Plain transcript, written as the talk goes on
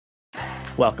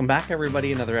Welcome back,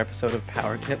 everybody. Another episode of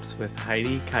Power Tips with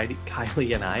Heidi,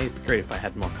 Kylie, and I. It'd be great if I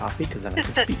had more coffee because then I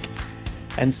can speak.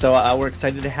 And so we're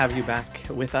excited to have you back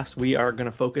with us. We are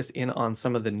going to focus in on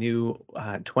some of the new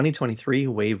 2023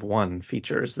 Wave 1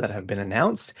 features that have been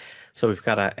announced. So we've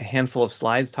got a handful of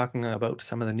slides talking about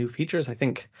some of the new features. I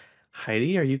think,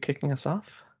 Heidi, are you kicking us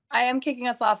off? I am kicking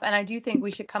us off, and I do think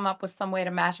we should come up with some way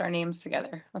to mash our names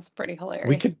together. That's pretty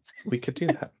hilarious. We could do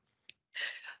that.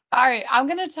 All right, I'm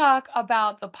going to talk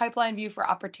about the pipeline view for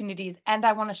opportunities, and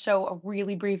I want to show a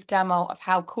really brief demo of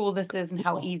how cool this is and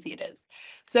how easy it is.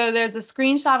 So there's a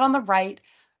screenshot on the right,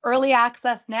 early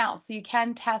access now, so you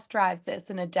can test drive this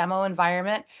in a demo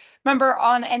environment. Remember,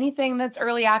 on anything that's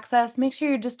early access, make sure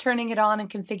you're just turning it on and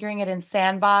configuring it in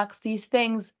Sandbox. These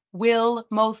things will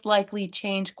most likely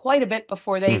change quite a bit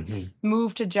before they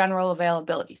move to general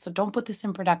availability. So don't put this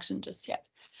in production just yet.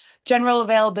 General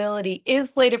availability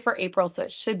is slated for April, so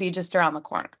it should be just around the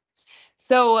corner.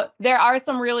 So there are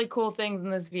some really cool things in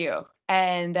this view,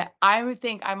 and I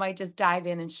think I might just dive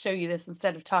in and show you this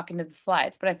instead of talking to the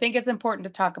slides, but I think it's important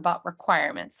to talk about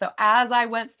requirements. So as I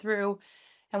went through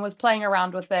and was playing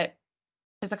around with it,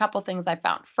 there's a couple things I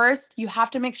found. First, you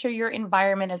have to make sure your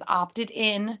environment is opted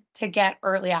in to get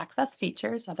early access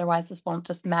features. Otherwise, this won't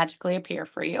just magically appear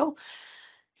for you.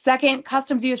 Second,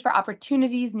 custom views for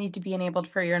opportunities need to be enabled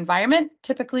for your environment.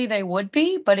 Typically, they would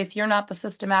be, but if you're not the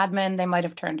system admin, they might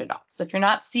have turned it off. So if you're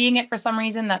not seeing it for some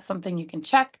reason, that's something you can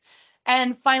check.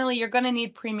 And finally, you're going to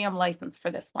need premium license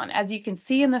for this one. As you can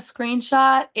see in the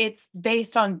screenshot, it's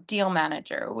based on Deal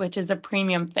Manager, which is a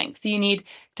premium thing. So you need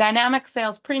Dynamic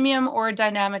Sales Premium or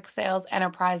Dynamic Sales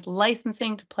Enterprise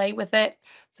licensing to play with it.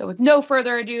 So with no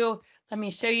further ado, let me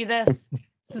show you this.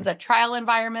 This is a trial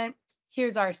environment.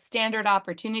 Here's our standard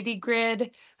opportunity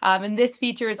grid. And this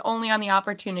feature is only on the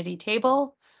opportunity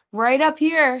table. Right up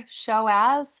here, show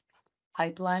as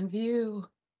pipeline view.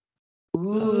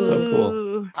 Ooh. So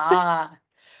cool. So I'm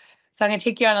going to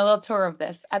take you on a little tour of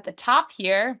this. At the top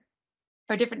here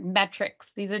are different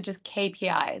metrics. These are just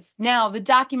KPIs. Now, the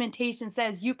documentation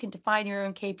says you can define your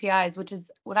own KPIs, which is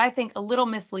what I think a little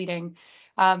misleading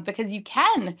because you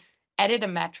can edit a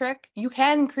metric. You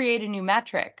can create a new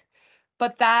metric.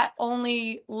 But that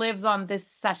only lives on this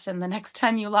session. The next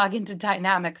time you log into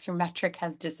Dynamics, your metric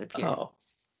has disappeared. Oh.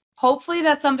 Hopefully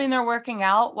that's something they're working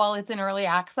out while it's in early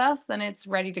access and it's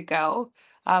ready to go.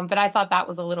 But I thought that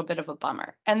was a little bit of a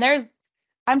bummer. And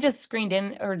I'm just screened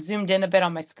in or zoomed in a bit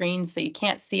on my screen, so you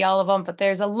can't see all of them, but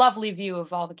there's a lovely view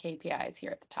of all the KPIs here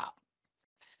at the top.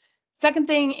 Second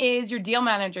thing is your deal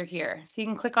manager here. So you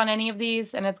can click on any of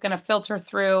these and it's going to filter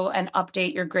through and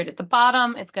update your grid at the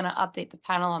bottom. It's going to update the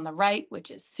panel on the right,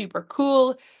 which is super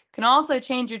cool. You can also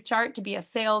change your chart to be a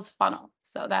sales funnel.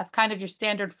 So that's kind of your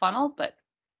standard funnel, but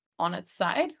on its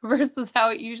side versus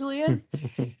how it usually is.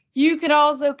 You can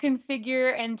also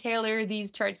configure and tailor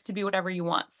these charts to be whatever you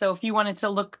want. So if you wanted to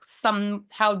look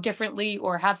somehow differently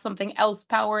or have something else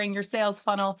powering your sales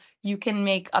funnel, you can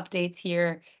make updates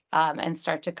here and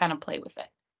start to kind of play with it.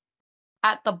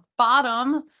 At the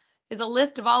bottom is a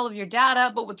list of all of your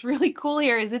data, but what's really cool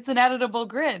here is it's an editable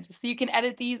grid, so you can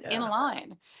edit these in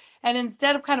line. And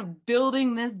instead of kind of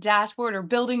building this dashboard or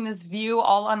building this view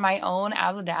all on my own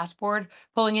as a dashboard,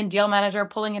 pulling in Deal Manager,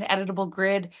 pulling an editable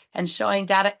grid, and showing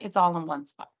data, it's all in one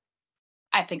spot.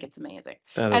 I think it's amazing.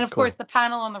 And of course, the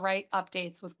panel on the right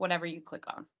updates with whatever you click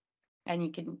on. And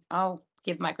you can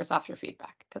give Microsoft your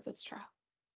feedback because it's trial.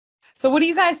 So what do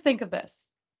you guys think of this?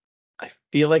 I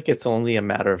feel like it's only a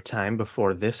matter of time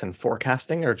before this and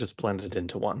forecasting are just blended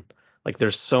into one. Like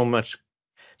there's so much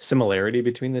similarity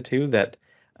between the two that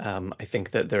I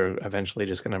think that they're eventually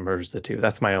just going to merge the two.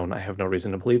 That's my own. I have no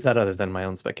reason to believe that other than my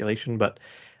own speculation, but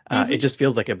it just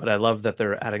feels like it. But I love that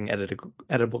they're adding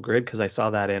editable grid because I saw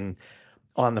that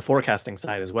on the forecasting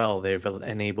side as well. They've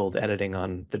enabled editing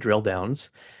on the drill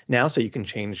downs now, so you can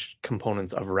change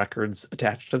components of records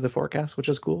attached to the forecast, which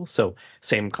is cool. So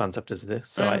same concept as this.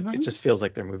 So it just feels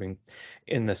like they're moving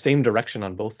in the same direction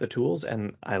on both the tools,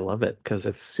 and I love it because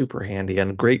it's super handy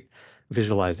and great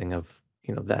visualizing of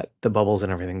that the bubbles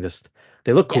and everything. Just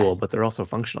they look cool, but they're also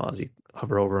functional as you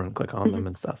hover over and click on them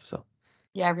and stuff. So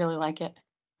yeah, I really like it.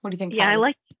 What do you think? Yeah,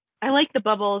 Kylie? I like the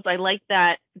bubbles. I like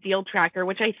that deal tracker,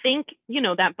 which I think,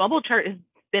 that bubble chart has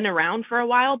been around for a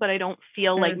while, but I don't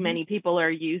feel like many people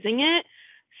are using it.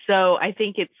 So I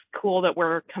think it's cool that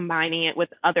we're combining it with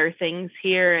other things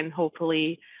here, and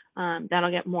hopefully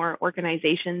that'll get more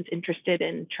organizations interested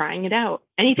in trying it out.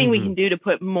 Anything we can do to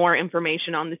put more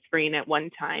information on the screen at one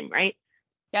time, right?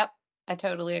 Yep. I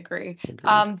totally agree.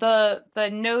 Agreed. The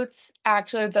notes,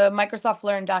 actually, the Microsoft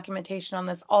Learn documentation on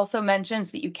this also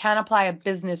mentions that you can apply a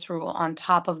business rule on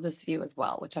top of this view as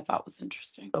well, which I thought was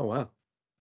interesting. Oh, wow.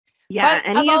 Yeah, But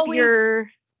as any of always, your Mhm.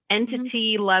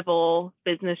 entity level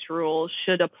business rules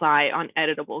should apply on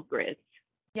editable grids.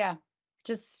 Yeah,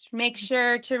 just make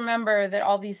sure to remember that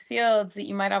all these fields that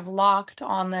you might have locked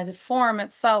on the form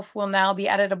itself will now be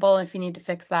editable. If you need to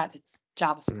fix that, it's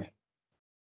JavaScript.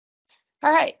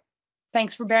 All right.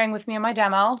 Thanks for bearing with me on my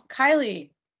demo.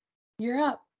 Kylie, you're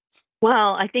up.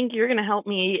 Well, I think you're going to help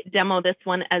me demo this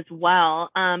one as well.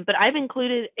 But I've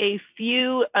included a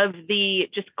few of the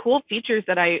just cool features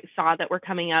that I saw that were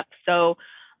coming up. So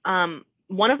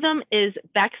one of them is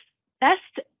best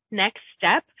next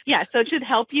step. Yeah, so it should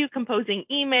help you composing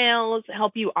emails,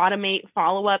 help you automate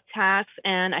follow-up tasks.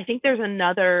 And I think there's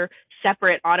another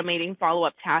separate automating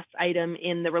follow-up tasks item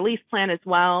in the release plan as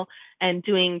well, and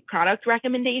doing product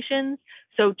recommendations.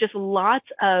 So just lots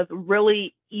of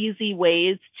really easy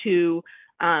ways to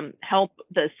help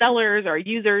the sellers or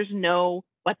users know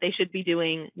what they should be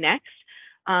doing next.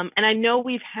 And I know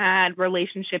we've had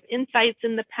relationship insights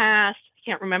in the past. I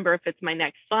can't remember if it's my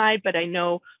next slide, but I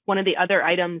know one of the other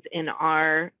items in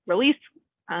our release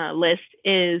list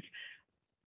is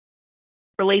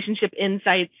relationship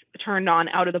insights turned on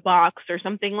out of the box or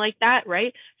something like that,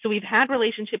 right? So we've had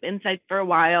relationship insights for a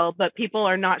while, but people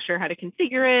are not sure how to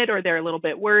configure it, or they're a little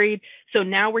bit worried. So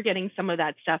now we're getting some of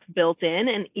that stuff built in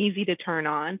and easy to turn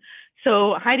on.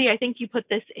 So Heidi, I think you put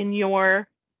this in your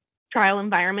trial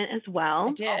environment as well.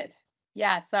 I did.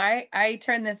 Yeah, so I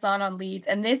turned this on leads,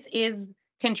 and this is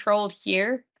controlled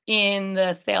here in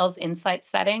the sales insight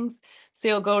settings. So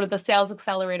you'll go to the sales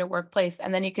accelerator workplace,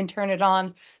 and then you can turn it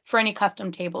on for any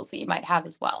custom tables that you might have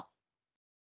as well.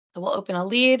 So we'll open a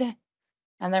lead,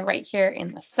 and then right here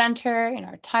in the center in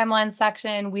our timeline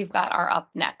section, we've got our up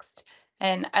next.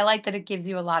 And I like that it gives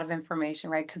you a lot of information,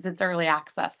 right? Because it's early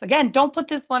access. Again, don't put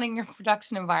this one in your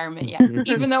production environment yet,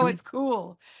 even though it's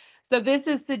cool. So this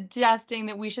is suggesting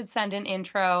that we should send an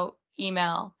intro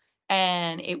email,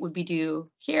 and it would be due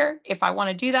here. If I want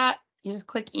to do that, you just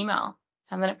click email,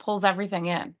 and then it pulls everything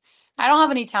in. I don't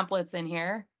have any templates in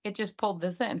here. It just pulled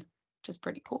this in, which is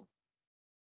pretty cool.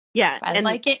 Yeah, I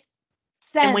like it.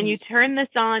 Send. And when you turn this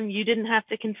on, you didn't have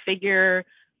to configure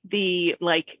the,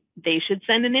 like, they should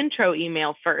send an intro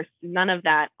email first. None of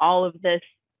that. All of this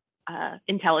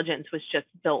intelligence was just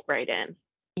built right in.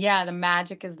 Yeah, the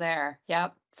magic is there.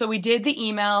 Yep. So we did the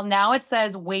email. Now it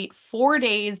says wait 4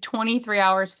 days, 23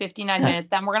 hours, 59 minutes.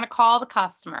 Then we're going to call the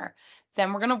customer.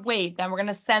 Then we're going to wait. Then we're going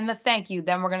to send the thank you.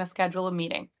 Then we're going to schedule a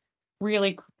meeting.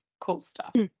 Really cool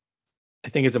stuff. I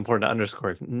think it's important to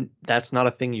underscore that's not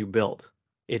a thing you built.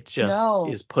 It just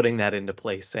is putting that into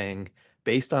place, saying,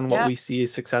 based on what we see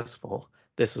is successful,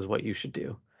 this is what you should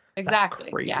do.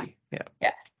 Exactly. That's crazy.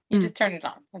 Yeah. You just turn it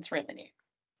on. That's really neat.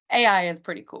 AI is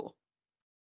pretty cool.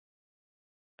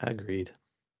 Agreed.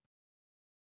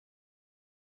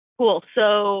 Cool.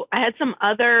 So I had some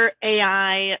other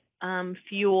AI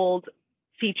fueled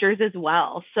features as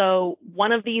well. So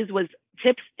one of these was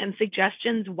tips and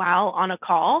suggestions while on a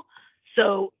call.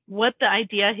 So what the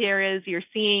idea here is, you're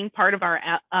seeing part of our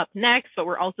up next, but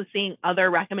we're also seeing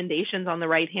other recommendations on the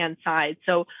right-hand side.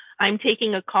 So I'm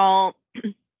taking a call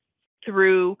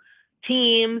through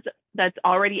Teams that's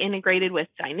already integrated with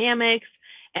Dynamics.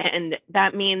 And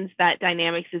that means that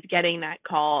Dynamics is getting that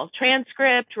call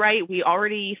transcript, right? We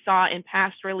already saw in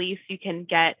past release, you can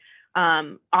get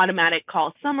automatic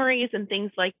call summaries and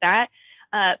things like that.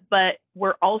 But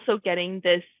we're also getting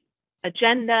this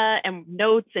agenda and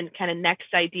notes and kind of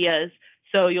next ideas.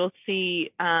 So you'll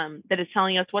see that it's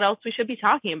telling us what else we should be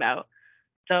talking about.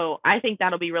 So I think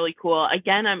that'll be really cool.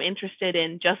 Again, I'm interested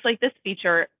in, just like this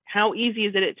feature, how easy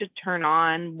is it to turn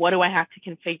on? What do I have to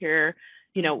configure?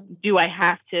 You know, do I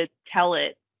have to tell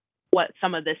it what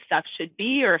some of this stuff should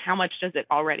be, or how much does it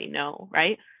already know,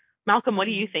 right? Malcolm, what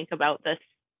do you think about this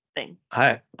thing?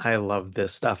 I love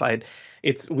this stuff.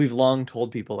 We've long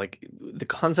told people, like, the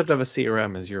concept of a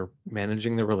CRM is you're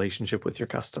managing the relationship with your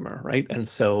customer, right? And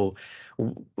so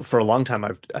for a long time,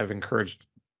 I've encouraged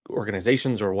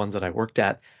organizations, or ones that I worked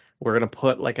at, we're going to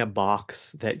put like a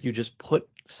box that you just put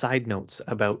side notes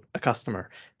about a customer.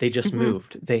 They just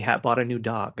moved. They bought a new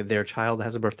dog. Their child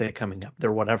has a birthday coming up.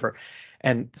 They're whatever.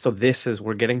 And so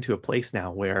we're getting to a place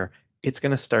now where it's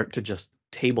going to start to just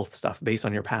table stuff based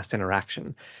on your past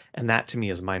interaction. And that to me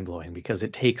is mind-blowing, because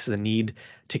it takes the need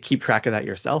to keep track of that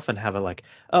yourself and have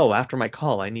after my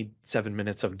call, I need 7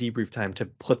 minutes of debrief time to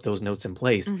put those notes in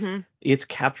place. It's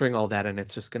capturing all that, and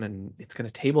it's going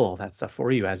to table all that stuff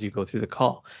for you as you go through the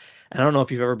call. And I don't know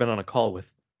if you've ever been on a call with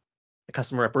a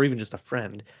customer rep, or even just a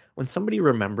friend, when somebody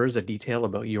remembers a detail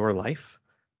about your life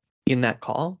in that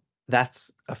call,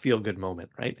 that's a feel good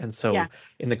moment, right? And Yeah. so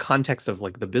in the context of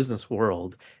like the business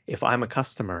world, if I'm a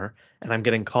customer and I'm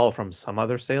getting a call from some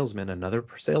other salesman, another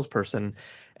salesperson,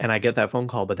 and I get that phone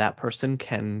call, but that person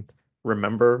can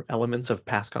remember elements of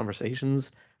past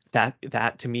conversations,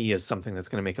 that to me is something that's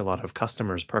going to make a lot of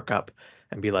customers perk up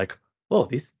and be like, "Whoa,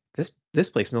 this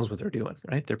place knows what they're doing,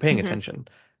 right? They're paying Hmm. attention."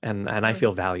 And I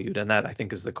feel valued, and that I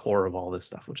think is the core of all this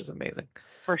stuff, which is amazing.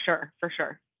 For sure. For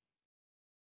sure.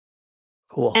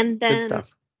 Cool. And Good then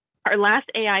stuff. our last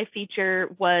AI feature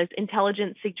was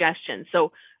intelligent suggestions.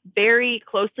 So very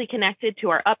closely connected to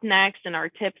our up next and our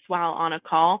tips while on a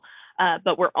call.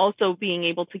 But we're also being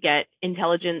able to get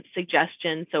intelligent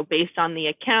suggestions. So based on the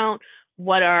account,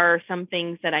 what are some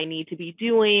things that I need to be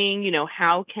doing?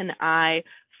 How can I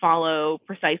follow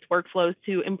precise workflows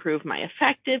to improve my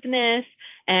effectiveness?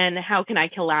 And how can I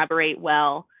collaborate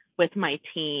well with my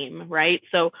team, right?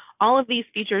 So all of these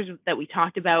features that we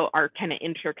talked about are kind of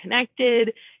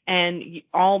interconnected and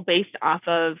all based off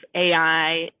of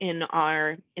AI in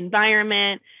our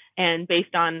environment and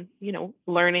based on,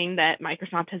 learning that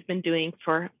Microsoft has been doing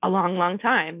for a long, long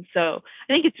time. So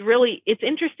I think it's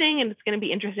interesting, and it's going to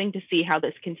be interesting to see how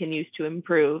this continues to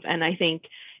improve. And I think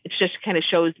it just kind of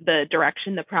shows the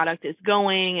direction the product is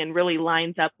going and really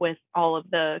lines up with all of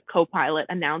the Copilot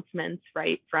announcements,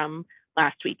 right, from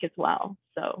last week as well.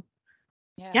 So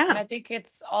Yeah, and yeah. I think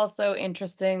it's also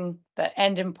interesting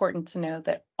and important to know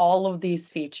that all of these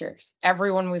features,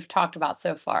 everyone we've talked about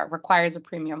so far, requires a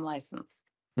premium license.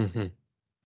 Mm-hmm.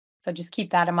 So just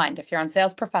keep that in mind. If you're on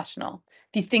Sales Professional,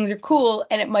 these things are cool,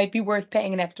 and it might be worth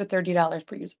paying an extra $30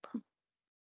 per user per month.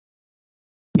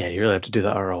 Yeah, you really have to do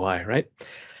the ROI, right?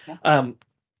 Yeah.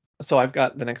 So I've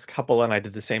got the next couple, and I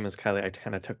did the same as Kylie. I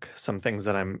kind of took some things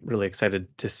that I'm really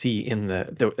excited to see in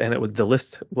the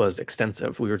list was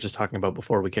extensive. We were just talking about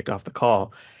before we kicked off the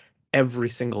call. Every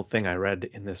single thing I read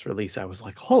in this release, I was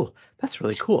like, "Oh, that's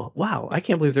really cool! Wow, I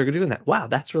can't believe they're doing that! Wow,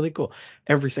 that's really cool!"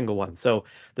 Every single one. So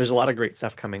there's a lot of great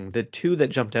stuff coming. The two that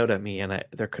jumped out at me, and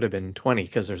there could have been 20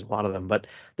 because there's a lot of them, but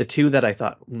the two that I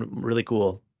thought really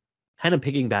cool, kind of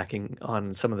piggybacking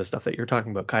on some of the stuff that you're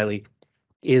talking about, Kylie,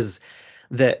 is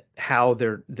that how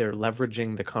they're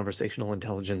leveraging the conversational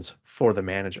intelligence for the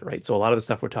manager, right? So a lot of the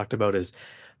stuff we talked about is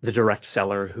the direct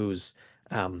seller who's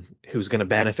going to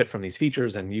benefit from these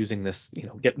features and using this,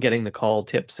 getting the call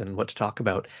tips and what to talk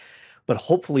about. But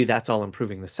hopefully that's all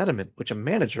improving the sentiment, which a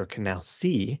manager can now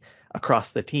see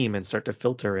across the team and start to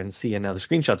filter and see. And now the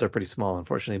screenshots are pretty small,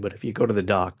 unfortunately, but if you go to the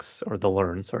docs or the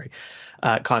learn,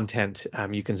 content,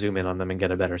 you can zoom in on them and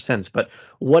get a better sense. But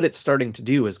what it's starting to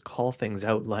do is call things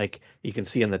out, like you can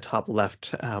see in the top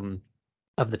left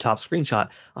of the top screenshot,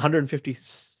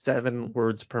 157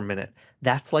 words per minute.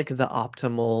 That's like the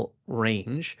optimal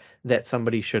range that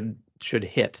somebody should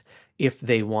hit if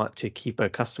they want to keep a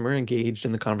customer engaged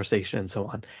in the conversation and so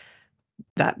on.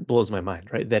 That blows my mind,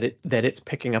 right? That it's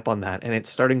picking up on that and it's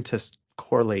starting to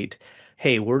correlate.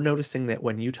 Hey, we're noticing that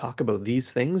when you talk about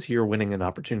these things, you're winning an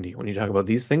opportunity. When you talk about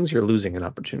these things, you're losing an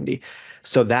opportunity.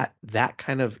 So that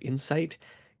kind of insight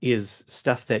is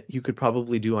stuff that you could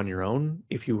probably do on your own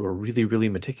if you were really, really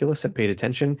meticulous and paid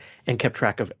attention and kept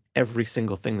track of every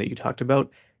single thing that you talked about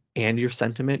and your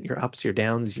sentiment, your ups, your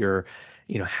downs, your,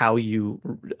 how you,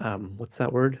 what's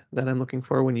that word that I'm looking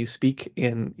for when you speak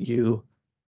and you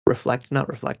not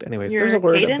reflect. Anyways, there's a Your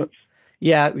word, but cadence.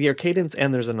 yeah, your cadence,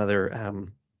 and there's another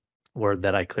word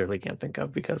that I clearly can't think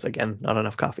of because again, not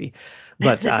enough coffee.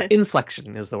 But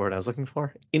inflection is the word I was looking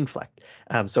for. Inflect.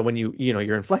 So when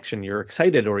your inflection, you're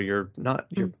excited or you're not,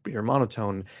 you're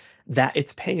monotone. That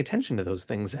it's paying attention to those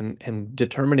things and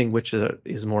determining which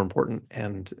is more important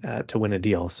and to win a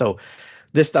deal. So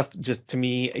this stuff, just to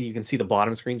me, you can see the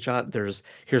bottom screenshot.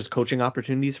 Here's coaching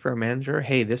opportunities for a manager.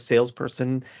 Hey, this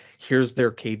salesperson, here's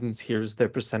their cadence, here's their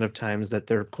percent of times that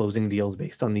they're closing deals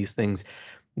based on these things.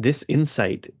 This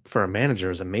insight for a manager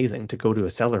is amazing, to go to a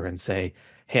seller and say,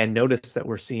 hey, I noticed that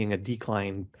we're seeing a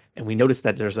decline and we noticed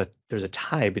that there's a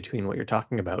tie between what you're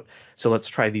talking about. So let's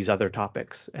try these other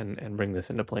topics and bring this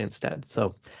into play instead.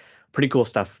 So pretty cool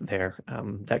stuff there.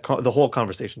 The whole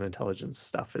conversational intelligence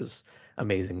stuff is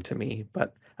amazing to me,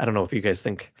 but I don't know if you guys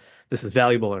think this is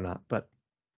valuable or not, but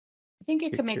I think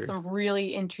it could make curious. some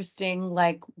really interesting,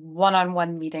 like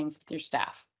one-on-one meetings with your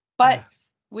staff. But Yeah.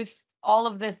 with all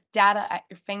of this data at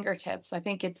your fingertips, I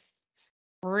think it's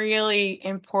really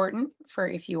important for,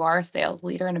 if you are a sales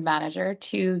leader and a manager,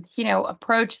 to,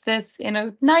 approach this in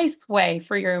a nice way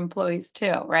for your employees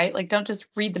too, right? Like, don't just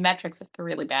read the metrics if they're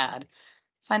really bad.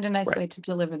 Find a nice Right. way to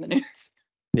deliver the news.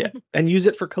 Yeah, and use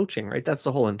it for coaching, right? That's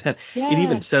the whole intent. It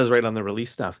even Yes. says right on the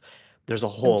release stuff, there's a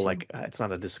whole Coaching. it's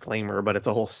not a disclaimer, but it's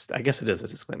a whole, I guess it is a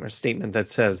disclaimer statement that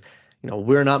says,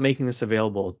 we're not making this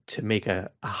available to make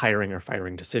a hiring or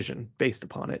firing decision based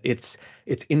upon it. It's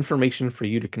information for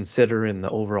you to consider in the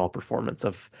overall performance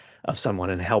of someone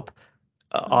and help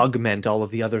augment all of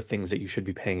the other things that you should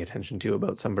be paying attention to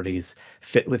about somebody's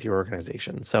fit with your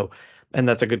organization. So, and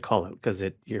that's a good call out because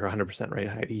you're 100% right,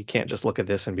 Heidi. You can't just look at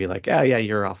this and be like, yeah,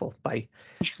 you're awful. Bye.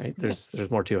 Right? There's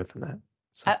more to it than that.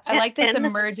 So. I like this And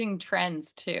emerging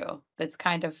trends too. That's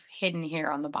kind of hidden here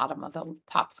on the bottom of the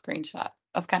top screenshot.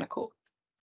 That's kind of cool.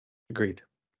 Agreed.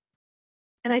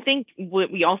 And I think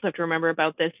what we also have to remember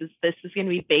about this is going to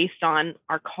be based on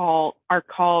our call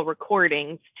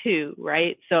recordings too,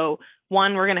 right? So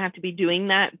one, we're going to have to be doing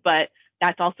that, but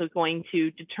that's also going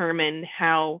to determine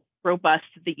how robust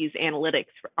these analytics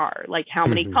are, like how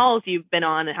many calls you've been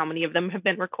on and how many of them have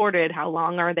been recorded, how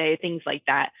long are they, things like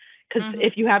that. Because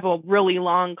if you have a really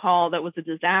long call that was a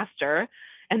disaster,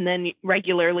 and then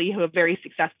regularly you have very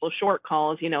successful short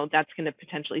calls, that's going to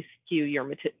potentially skew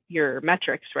your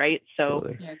metrics, right?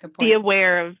 So be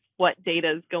aware of what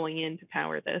data is going in to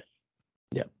power this.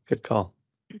 Yeah, good call.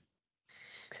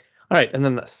 All right, and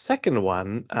then the second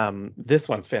one, this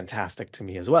one's fantastic to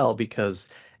me as well because,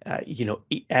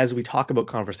 as we talk about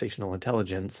conversational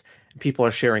intelligence, people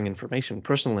are sharing information,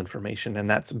 personal information, and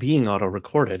that's being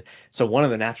auto-recorded. So one of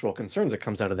the natural concerns that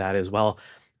comes out of that is, well,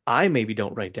 I maybe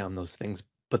don't write down those things,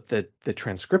 but the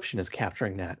transcription is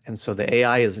capturing that. And so the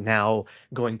AI is now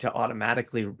going to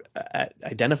automatically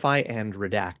identify and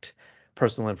redact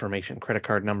personal information, credit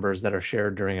card numbers that are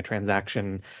shared during a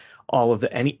transaction, all of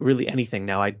anything.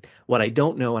 Now, what I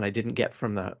don't know and I didn't get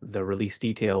from the release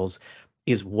details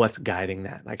is what's guiding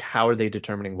that. Like, how are they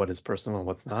determining what is personal and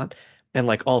what's not? And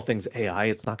like all things AI,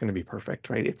 it's not going to be perfect,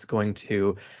 right?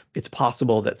 It's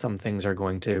possible that some things are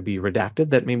going to be redacted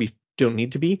that maybe don't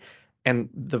need to be, and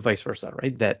the vice versa,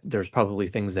 right? That there's probably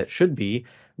things that should be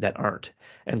that aren't.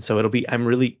 And so I'm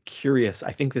really curious.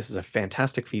 I think this is a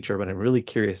fantastic feature, but I'm really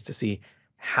curious to see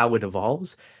how it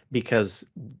evolves because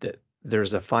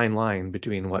there's a fine line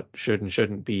between what should and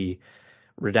shouldn't be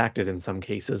redacted in some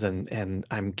cases, and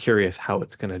I'm curious how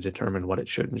it's going to determine what it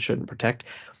should and shouldn't protect.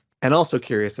 And also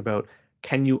curious about,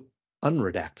 can you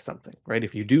unredact something, right?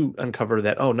 If you do uncover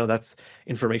that, oh no, that's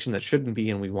information that shouldn't be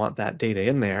and we want that data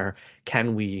in there,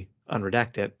 can we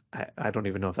unredact it? I don't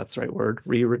even know if that's the right word.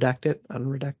 Re-redact it,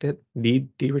 unredact it,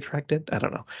 de-retract it? I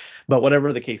don't know. But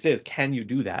whatever the case is, can you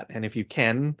do that? And if you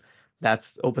can, that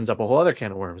opens up a whole other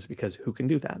can of worms because who can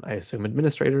do that? I assume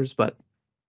administrators, but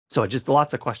so just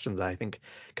lots of questions I think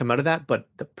come out of that. But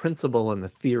the principle and the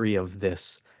theory of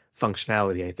this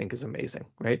functionality I think is amazing,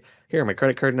 right? Here, my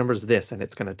credit card number is this, and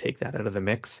it's going to take that out of the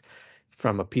mix.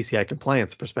 From a PCI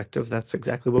compliance perspective, that's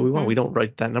exactly what we want. We don't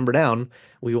write that number down.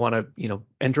 We want to,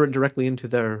 enter it directly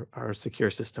into our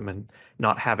secure system and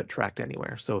not have it tracked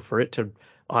anywhere. So for it to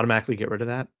automatically get rid of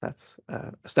that, that's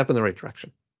a step in the right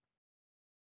direction.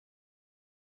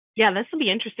 Yeah, this will be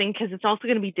interesting because it's also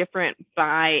going to be different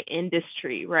by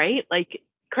industry, right? Like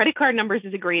credit card numbers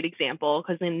is a great example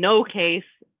because in no case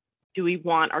do we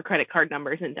want our credit card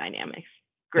numbers in Dynamics.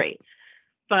 Great.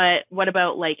 But what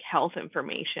about like health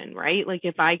information, right? Like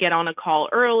if I get on a call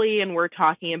early and we're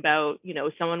talking about,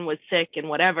 someone was sick and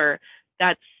whatever,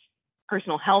 that's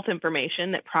personal health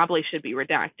information that probably should be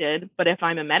redacted. But if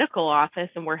I'm a medical office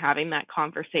and we're having that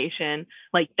conversation,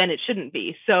 then it shouldn't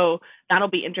be. So that'll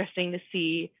be interesting to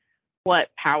see what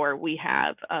power we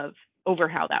have over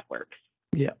how that works.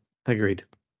 Yeah, agreed.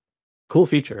 Cool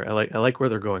feature. I like where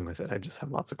they're going with it. I just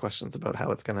have lots of questions about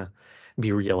how it's going to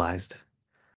be realized.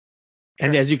 Sure.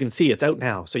 And as you can see, it's out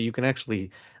now, so you can actually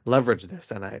leverage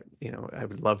this. And I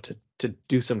would love to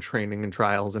do some training and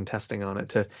trials and testing on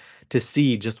it to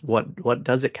see just what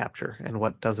does it capture and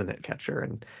what doesn't it capture,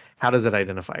 and how does it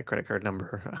identify a credit card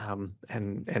number,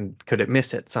 and could it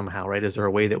miss it somehow, right? Is there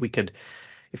a way that we could,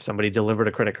 if somebody delivered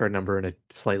a credit card number in a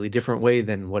slightly different way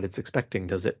than what it's expecting,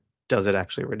 does it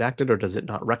actually redact it, or does it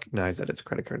not recognize that it's a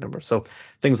credit card number? So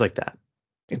things like that.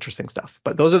 Interesting stuff.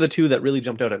 But those are the two that really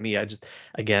jumped out at me. I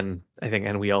think,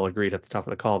 and we all agreed at the top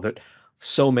of the call that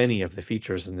so many of the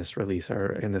features in this release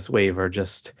in this wave are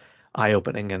just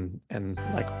eye-opening and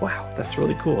like, wow, that's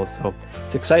really cool. So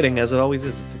it's exciting, as it always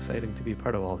is. It's exciting to be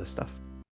part of all this stuff.